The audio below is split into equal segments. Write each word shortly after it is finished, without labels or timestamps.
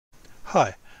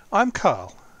Hi, I'm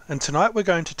Carl, and tonight we're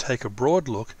going to take a broad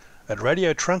look at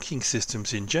radio trunking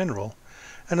systems in general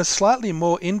and a slightly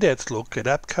more in-depth look at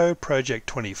APCO Project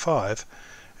 25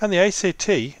 and the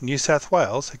ACT New South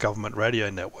Wales Government Radio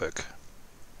Network.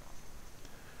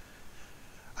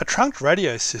 A trunked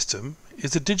radio system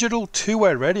is a digital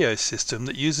two-way radio system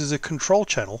that uses a control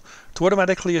channel to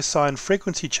automatically assign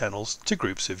frequency channels to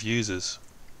groups of users.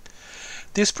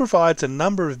 This provides a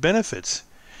number of benefits,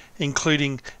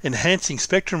 including enhancing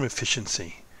spectrum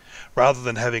efficiency. Rather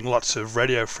than having lots of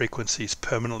radio frequencies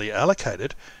permanently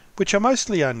allocated, which are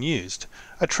mostly unused,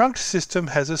 a trunked system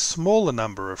has a smaller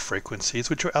number of frequencies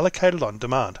which are allocated on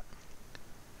demand.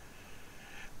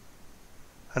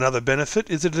 Another benefit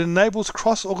is that it enables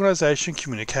cross-organisation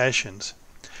communications.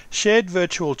 Shared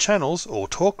virtual channels, or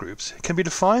talk groups, can be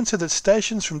defined so that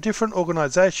stations from different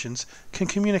organisations can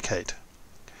communicate.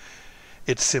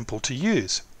 It's simple to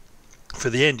use. For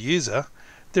the end user,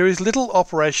 there is little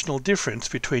operational difference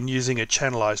between using a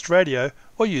channelized radio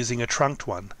or using a trunked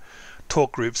one.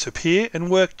 Talk groups appear and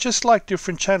work just like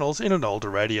different channels in an older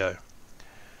radio.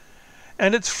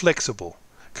 And it's flexible.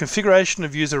 Configuration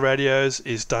of user radios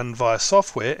is done via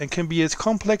software and can be as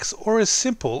complex or as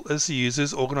simple as the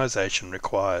user's organisation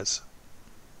requires.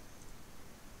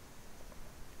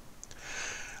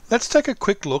 Let's take a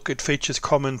quick look at features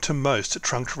common to most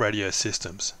trunked radio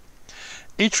systems.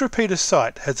 Each repeater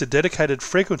site has a dedicated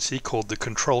frequency called the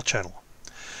control channel.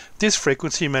 This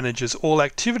frequency manages all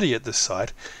activity at the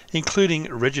site,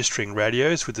 including registering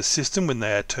radios with the system when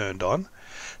they are turned on,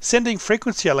 sending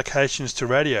frequency allocations to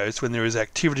radios when there is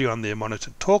activity on their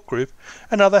monitored talk group,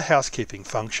 and other housekeeping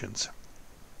functions.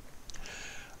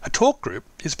 A talk group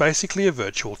is basically a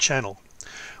virtual channel.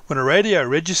 When a radio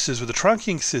registers with a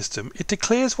trunking system, it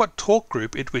declares what talk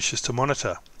group it wishes to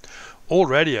monitor. All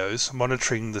radios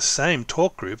monitoring the same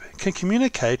talk group can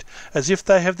communicate as if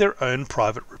they have their own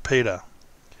private repeater.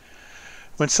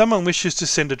 When someone wishes to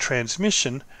send a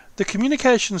transmission, the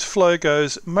communications flow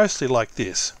goes mostly like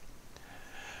this.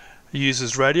 The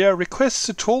user's radio requests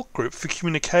a talk group for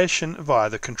communication via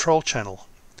the control channel.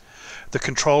 The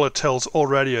controller tells all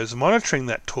radios monitoring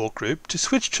that talk group to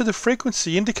switch to the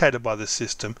frequency indicated by the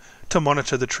system to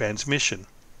monitor the transmission.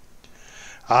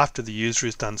 After the user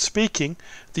is done speaking,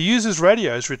 the user's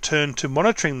radios return to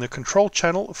monitoring the control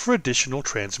channel for additional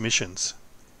transmissions.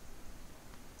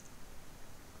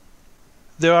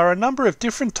 There are a number of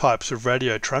different types of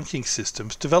radio trunking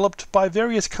systems developed by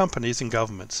various companies and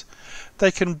governments.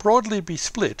 They can broadly be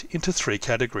split into three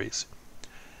categories.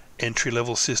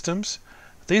 Entry-level systems.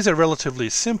 These are relatively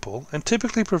simple and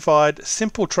typically provide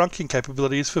simple trunking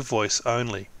capabilities for voice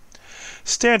only.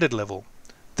 Standard level.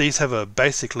 These have a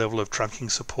basic level of trunking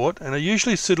support and are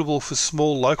usually suitable for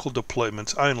small local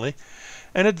deployments only.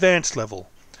 And advanced level.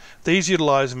 These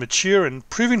utilise mature and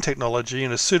proven technology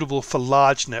and are suitable for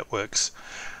large networks.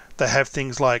 They have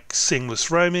things like seamless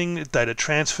roaming, data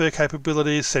transfer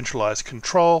capabilities, centralised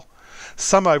control,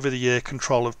 some over-the-air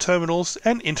control of terminals,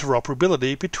 and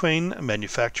interoperability between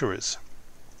manufacturers.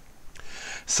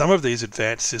 Some of these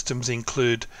advanced systems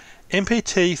include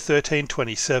MPT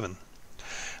 1327.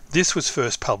 This was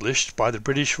first published by the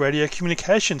British Radio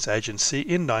Communications Agency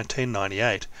in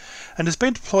 1998 and has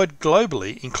been deployed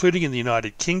globally, including in the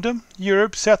United Kingdom,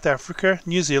 Europe, South Africa,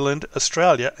 New Zealand,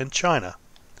 Australia and China.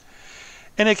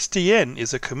 NXDN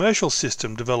is a commercial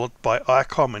system developed by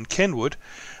ICOM and Kenwood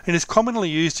and is commonly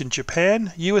used in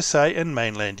Japan, USA and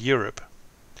mainland Europe.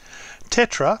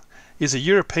 Tetra is a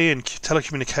European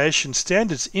Telecommunications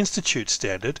Standards Institute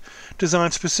standard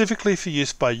designed specifically for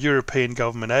use by European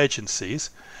government agencies.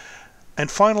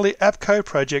 And finally, APCO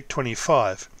Project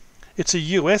 25. It's a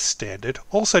US standard,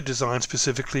 also designed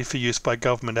specifically for use by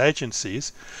government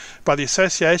agencies, by the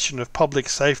Association of Public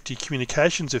Safety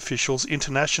Communications Officials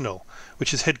International,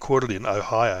 which is headquartered in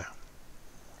Ohio.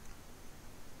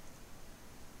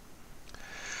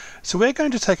 So we're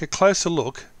going to take a closer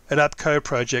look at APCO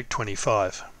Project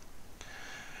 25.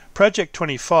 Project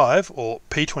 25, or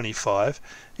P25,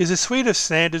 is a suite of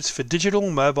standards for digital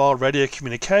mobile radio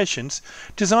communications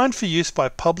designed for use by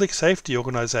public safety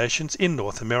organisations in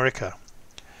North America.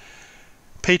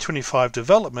 P25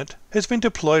 development has been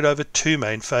deployed over two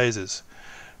main phases.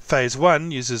 Phase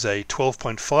 1 uses a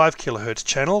 12.5 kHz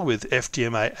channel with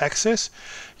FDMA access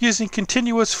using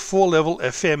continuous 4-level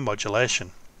FM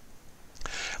modulation.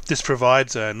 This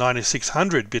provides a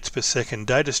 9600 bits per second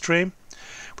data stream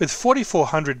with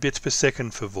 4400 bits per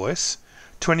second for voice,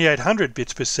 2800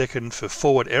 bits per second for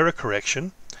forward error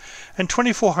correction, and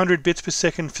 2400 bits per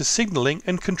second for signalling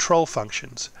and control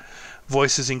functions.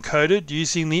 Voice is encoded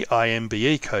using the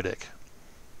IMBE codec.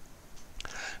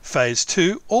 Phase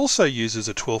 2 also uses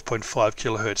a 12.5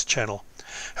 kHz channel.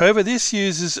 However, this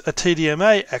uses a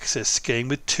TDMA access scheme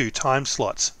with 2 time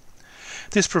slots.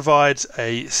 This provides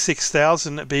a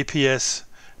 6000 bps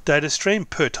data stream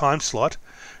per time slot,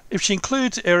 which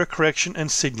includes error correction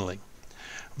and signalling.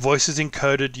 Voice is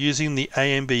encoded using the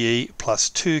AMBE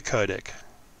 +2 codec.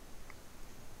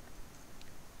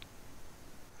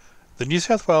 The New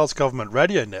South Wales Government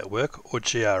Radio Network, or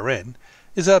GRN,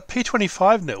 is a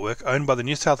P25 network owned by the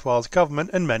New South Wales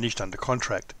Government and managed under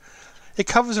contract. It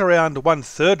covers around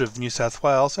 1/3 of New South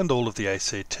Wales and all of the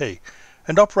ACT,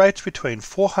 and operates between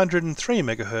 403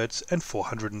 MHz and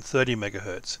 430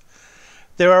 MHz.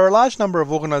 There are a large number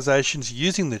of organisations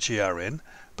using the GRN,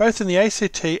 both in the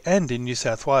ACT and in New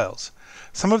South Wales.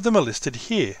 Some of them are listed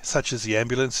here, such as the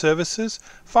Ambulance Services,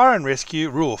 Fire and Rescue,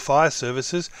 Rural Fire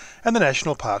Services, and the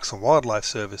National Parks and Wildlife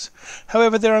Service.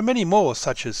 However, there are many more,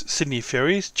 such as Sydney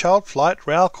Ferries, Child Flight,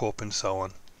 Railcorp, and so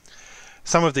on.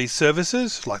 Some of these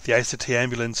services, like the ACT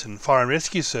Ambulance and Fire and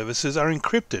Rescue Services, are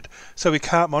encrypted, so we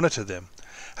can't monitor them.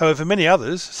 However, many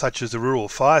others, such as the Rural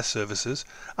Fire Services,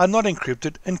 are not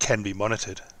encrypted and can be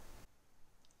monitored.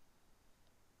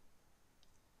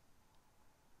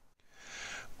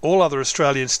 All other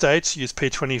Australian states use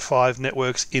P25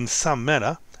 networks in some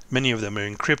manner. Many of them are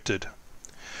encrypted.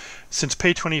 Since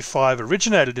P25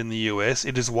 originated in the US,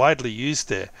 it is widely used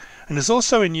there, and is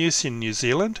also in use in New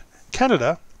Zealand,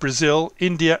 Canada, Brazil,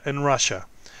 India and Russia,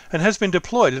 and has been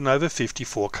deployed in over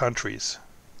 54 countries.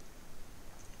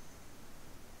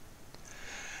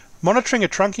 Monitoring a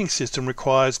trunking system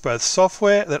requires both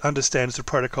software that understands the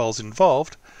protocols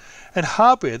involved and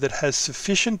hardware that has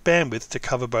sufficient bandwidth to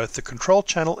cover both the control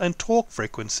channel and talk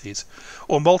frequencies,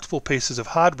 or multiple pieces of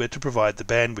hardware to provide the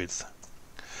bandwidth.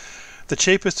 The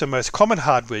cheapest and most common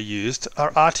hardware used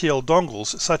are RTL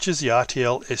dongles, such as the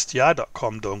RTL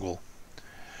SDR.com dongle.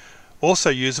 Also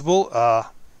usable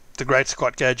are the Great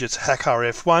Scott Gadgets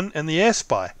HackRF1 and the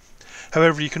AirSpy.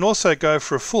 However, you can also go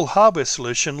for a full hardware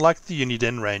solution like the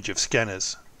Uniden range of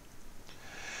scanners.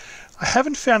 I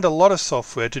haven't found a lot of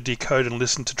software to decode and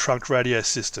listen to trunked radio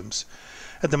systems.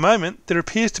 At the moment, there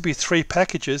appears to be 3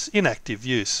 packages in active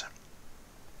use: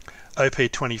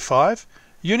 OP25,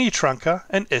 Unitrunker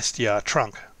and SDR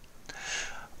Trunk.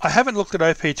 I haven't looked at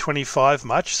OP25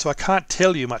 much, so I can't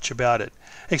tell you much about it,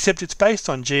 except it's based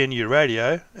on GNU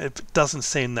radio. It doesn't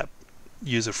seem that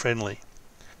user-friendly.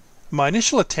 My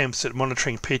initial attempts at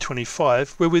monitoring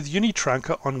P25 were with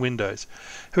Unitrunker on Windows.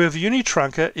 However,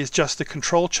 Unitrunker is just the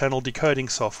control channel decoding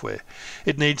software.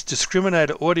 It needs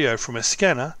discriminator audio from a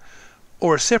scanner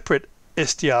or a separate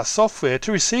SDR software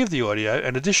to receive the audio,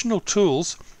 and additional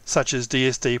tools such as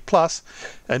DSD Plus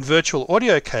and virtual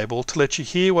audio cable to let you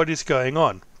hear what is going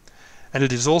on. And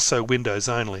it is also Windows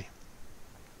only.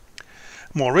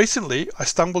 More recently, I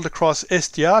stumbled across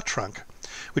SDR Trunk,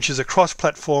 which is a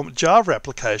cross-platform Java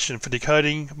application for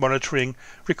decoding, monitoring,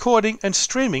 recording and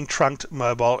streaming trunked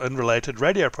mobile and related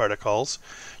radio protocols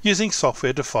using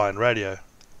software-defined radio.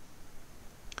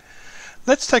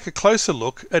 Let's take a closer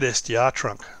look at SDR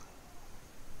Trunk.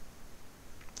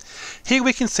 Here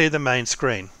we can see the main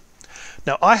screen.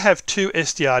 Now, I have 2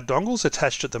 SDR dongles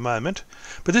attached at the moment,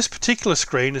 but this particular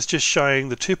screen is just showing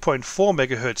the 2.4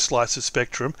 MHz slice of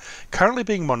spectrum currently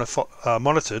being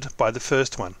monitored by the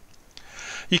first one.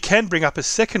 You can bring up a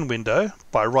second window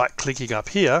by right-clicking up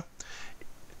here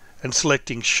and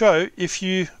selecting Show if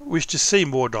you wish to see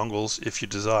more dongles if you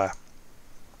desire.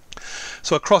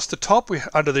 So across the top,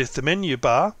 underneath the menu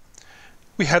bar,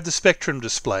 we have the spectrum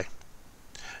display.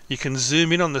 You can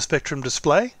zoom in on the spectrum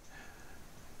display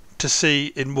to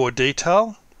see in more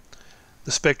detail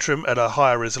the spectrum at a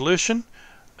higher resolution.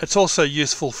 It's also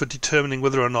useful for determining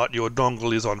whether or not your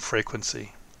dongle is on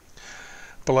frequency.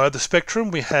 Below the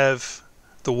spectrum we have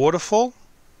the waterfall,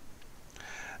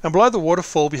 and below the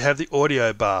waterfall we have the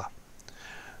audio bar.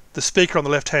 The speaker on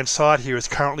the left hand side here is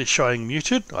currently showing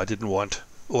muted. I didn't want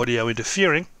audio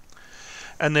interfering.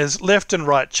 And there's left and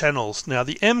right channels. Now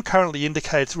the M currently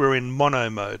indicates we're in mono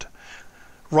mode.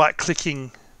 Right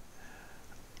clicking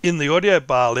in the audio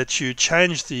bar lets you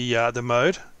change the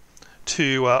mode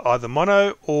to either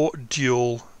mono or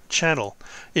dual channel.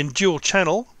 In dual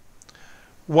channel,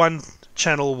 one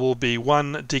channel will be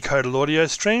one decoded audio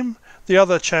stream. The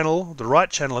other channel, the right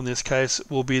channel in this case,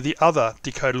 will be the other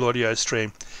decoded audio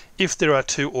stream if there are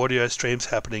 2 audio streams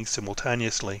happening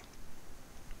simultaneously.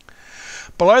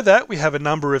 Below that we have a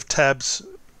number of tabs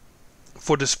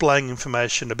for displaying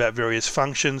information about various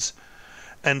functions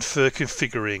and for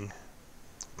configuring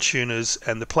tuners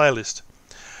and the playlist.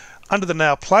 Under the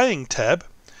Now Playing tab,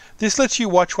 this lets you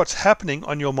watch what's happening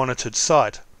on your monitored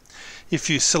site. If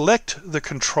you select the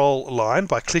control line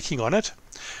by clicking on it,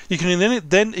 You can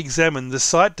then examine the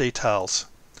site details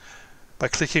by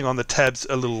clicking on the tabs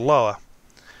a little lower.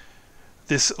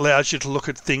 This allows you to look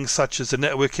at things such as the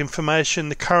network information,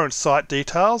 the current site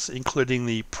details, including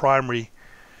the primary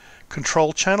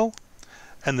control channel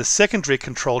and the secondary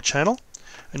control channel,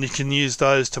 and you can use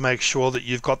those to make sure that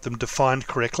you've got them defined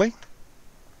correctly.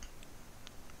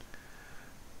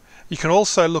 You can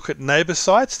also look at neighbour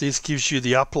sites. This gives you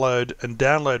the upload and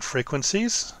download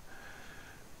frequencies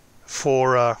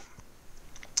for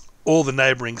all the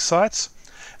neighbouring sites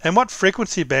and what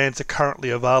frequency bands are currently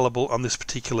available on this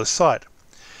particular site.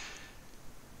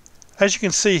 As you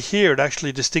can see here, it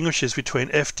actually distinguishes between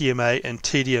FDMA and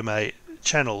TDMA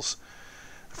channels.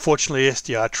 Fortunately,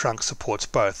 SDR trunk supports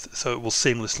both, so it will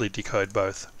seamlessly decode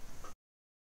both.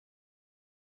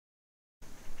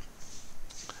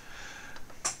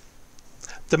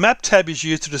 The Map tab is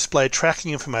used to display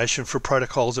tracking information for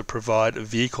protocols that provide a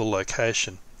vehicle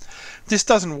location. This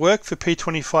doesn't work for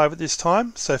P25 at this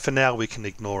time, so for now we can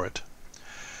ignore it.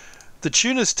 The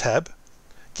Tuners tab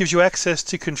gives you access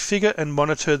to configure and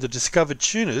monitor the discovered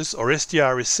tuners or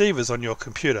SDR receivers on your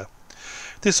computer.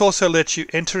 This also lets you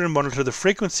enter and monitor the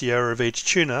frequency error of each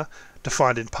tuner,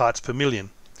 defined in parts per million.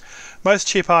 Most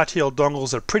cheap RTL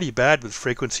dongles are pretty bad with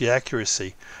frequency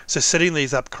accuracy, so setting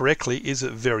these up correctly is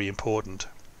very important.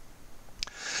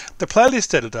 The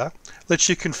playlist editor lets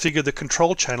you configure the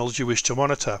control channels you wish to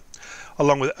monitor,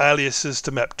 along with aliases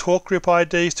to map talk group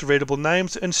IDs to readable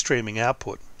names and streaming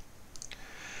output.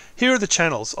 Here are the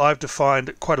channels. I've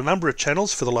defined quite a number of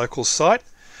channels for the local site,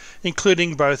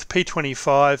 including both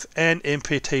P25 and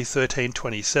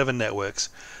MPT1327 networks,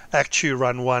 Actu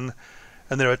Run 1,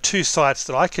 and there are two sites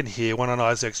that I can hear, one on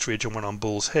Isaacs Ridge and one on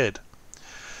Bull's Head.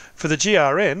 For the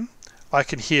GRN, I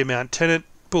can hear Mount Tennant,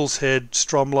 Bull's Head,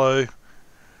 Stromlo,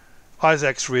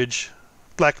 Isaacs Ridge,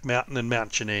 Black Mountain and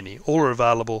Mount Giannini. All are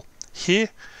available here,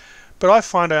 but I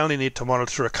find I only need to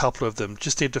monitor a couple of them,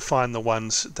 just need to find the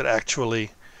ones that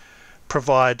actually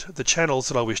provide the channels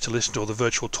that I wish to listen to, or the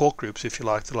virtual talk groups, if you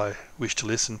like, that I wish to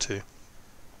listen to.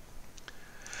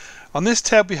 On this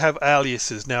tab we have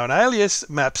aliases. Now an alias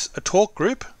maps a talk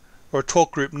group or a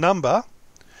talk group number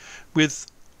with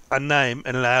a name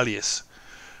and an alias.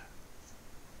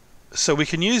 So we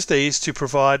can use these to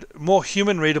provide more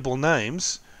human readable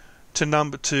names to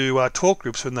talk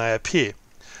groups when they appear.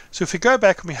 So if we go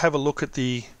back and we have a look at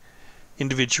the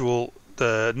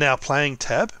Now Playing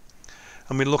tab,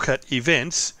 and we look at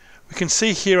events, we can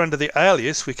see here under the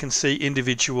alias, we can see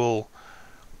individual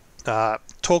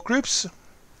talk groups.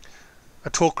 A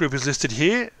talk group is listed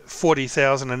here,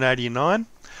 40,089.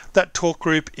 That talk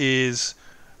group is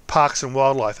Parks and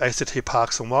Wildlife, ACT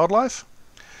Parks and Wildlife.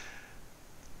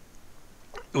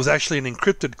 It was actually an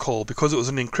encrypted call. Because it was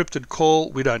an encrypted call,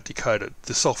 we don't decode it.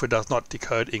 The software does not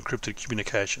decode encrypted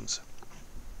communications.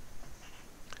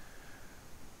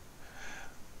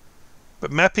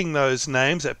 But mapping those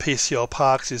names at PCL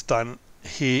Parks is done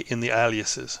here in the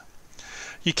aliases.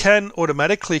 You can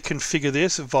automatically configure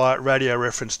this via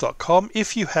radioreference.com.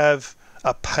 If you have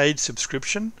a paid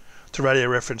subscription to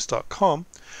radioreference.com,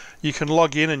 you can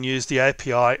log in and use the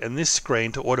API in this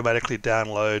screen to automatically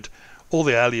download all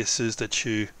the aliases that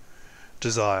you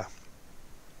desire.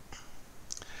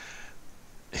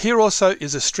 Here also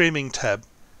is a streaming tab.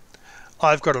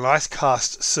 I've got an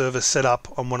IceCast server set up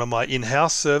on one of my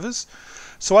in-house servers,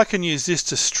 so I can use this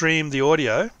to stream the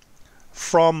audio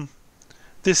from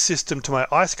this system to my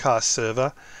IceCast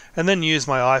server and then use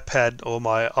my iPad or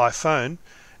my iPhone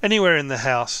anywhere in the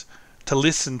house to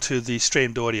listen to the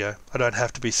streamed audio. I don't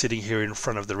have to be sitting here in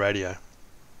front of the radio.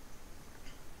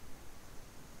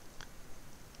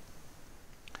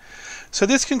 So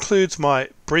this concludes my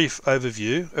brief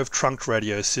overview of trunked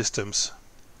radio systems.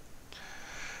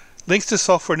 Links to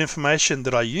software and information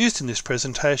that I used in this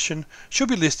presentation should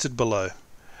be listed below.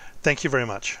 Thank you very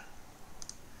much.